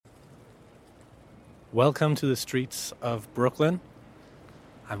Welcome to the streets of Brooklyn.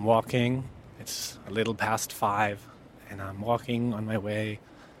 I'm walking, it's a little past 5, and I'm walking on my way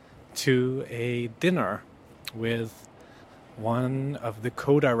to a dinner with one of the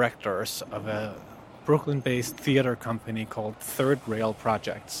co-directors of a Brooklyn-based theater company called Third Rail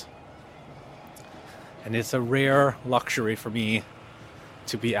Projects. And it's a rare luxury for me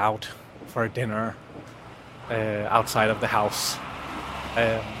to be out for a dinner outside of the house.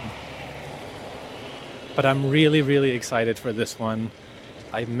 But I'm really, really excited for this one.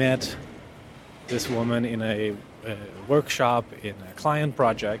 I met this woman in a workshop in a client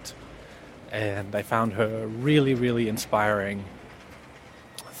project, and I found her really, really inspiring.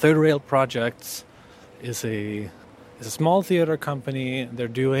 Third Rail Projects is a small theater company. They're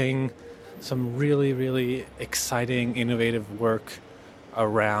doing some really, really exciting, innovative work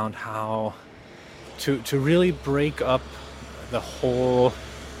around how to really break up the whole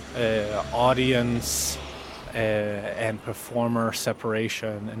audience and performer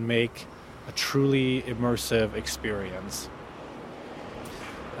separation and make a truly immersive experience.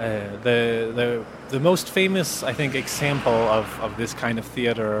 The most famous, I think, example of this kind of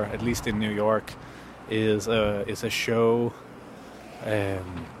theater, at least in New York, is a show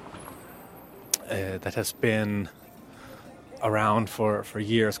that has been around for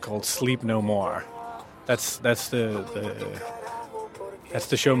years called Sleep No More. That's the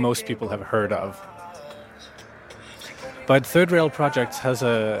show most people have heard of. But Third Rail Projects has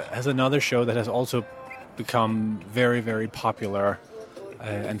another show that has also become very, very popular,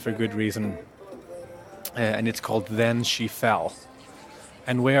 and for good reason. And it's called Then She Fell.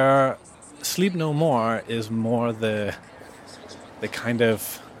 And where Sleep No More is more the kind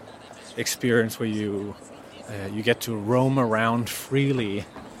of experience where you get to roam around freely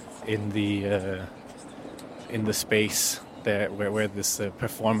in the space there where this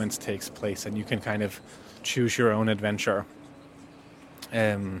performance takes place, and you can kind of choose your own adventure.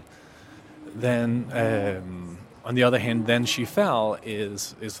 Then on the other hand, Then She Fell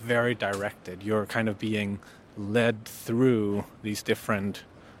is very directed. You're kind of being led through these different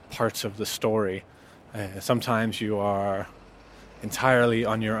parts of the story. Sometimes you are entirely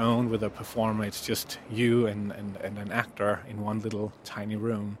on your own with a performer. It's just you and an actor in one little tiny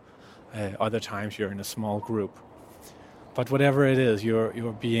room. Other times you're in a small group. But whatever it is, you're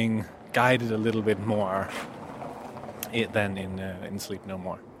being guided a little bit more than in Sleep No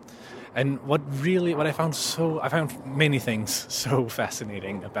More. And what I found many things so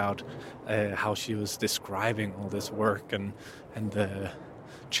fascinating about how she was describing all this work and the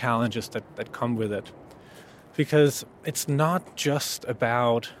challenges that come with it. Because it's not just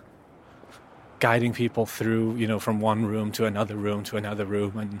about guiding people through, from one room to another room,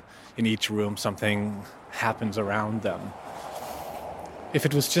 and in each room something happens around them. If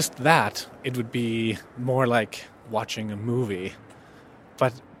it was just that, it would be more like watching a movie.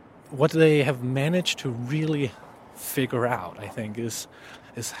 But what they have managed to really figure out, I think, is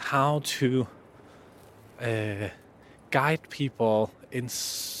how to guide people in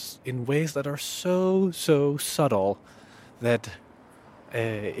ways that are so subtle that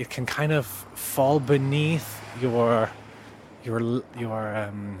it can kind of fall beneath your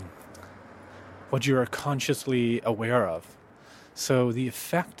what you are consciously aware of. So the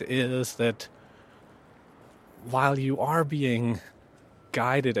effect is that while you are being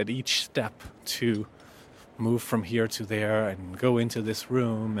guided at each step to move from here to there and go into this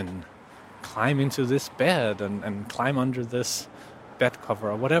room and climb into this bed and climb under this bed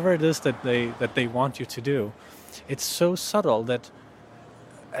cover or whatever it is that they want you to do, it's so subtle that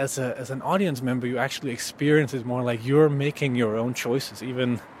as an audience member you actually experience it more like you're making your own choices,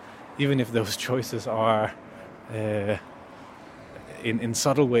 even if those choices are in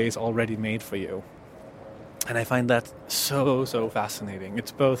subtle ways already made for you. And I find that so fascinating.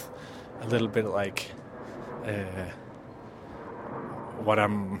 It's both a little bit like what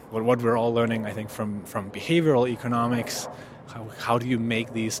we're all learning, I think, from behavioral economics. How do you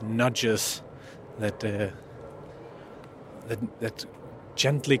make these nudges that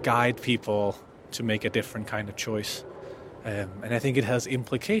gently guide people to make a different kind of choice? And I think it has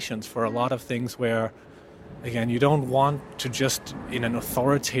implications for a lot of things where, again, you don't want to just in an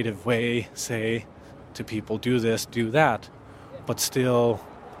authoritative way say to people, do this, do that, but still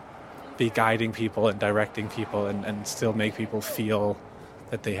be guiding people and directing people and still make people feel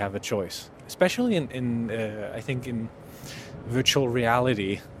that they have a choice. Especially in I think in virtual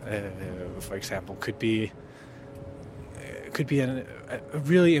reality, for example, could be a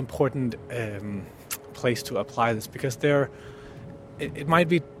really important place to apply this, because it might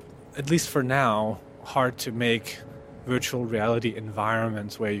be, at least for now, hard to make virtual reality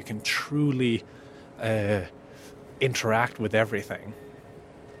environments where you can truly interact with everything.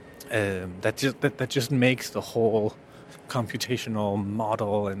 That just makes the whole computational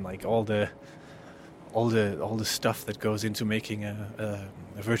model and like all the stuff that goes into making a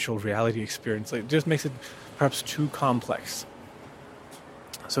virtual reality experience, like, it just makes it perhaps too complex.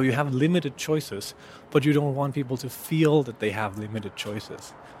 So you have limited choices, but you don't want people to feel that they have limited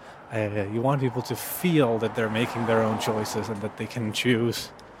choices. You want people to feel that they're making their own choices and that they can choose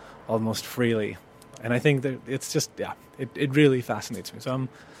almost freely. And I think that it's just, it really fascinates me. So I'm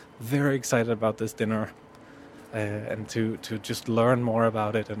very excited about this dinner, and to just learn more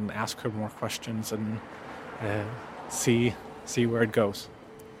about it and ask her more questions and see where it goes.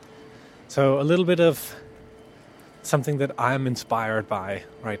 So a little bit of something that I'm inspired by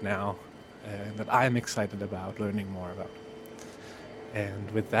right now, that I'm excited about learning more about.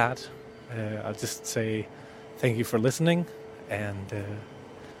 And with that, I'll just say thank you for listening, and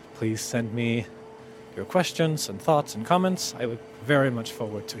please send me your questions and thoughts and comments. I look very much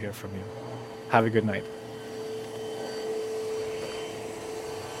forward to hear from you. Have a good night.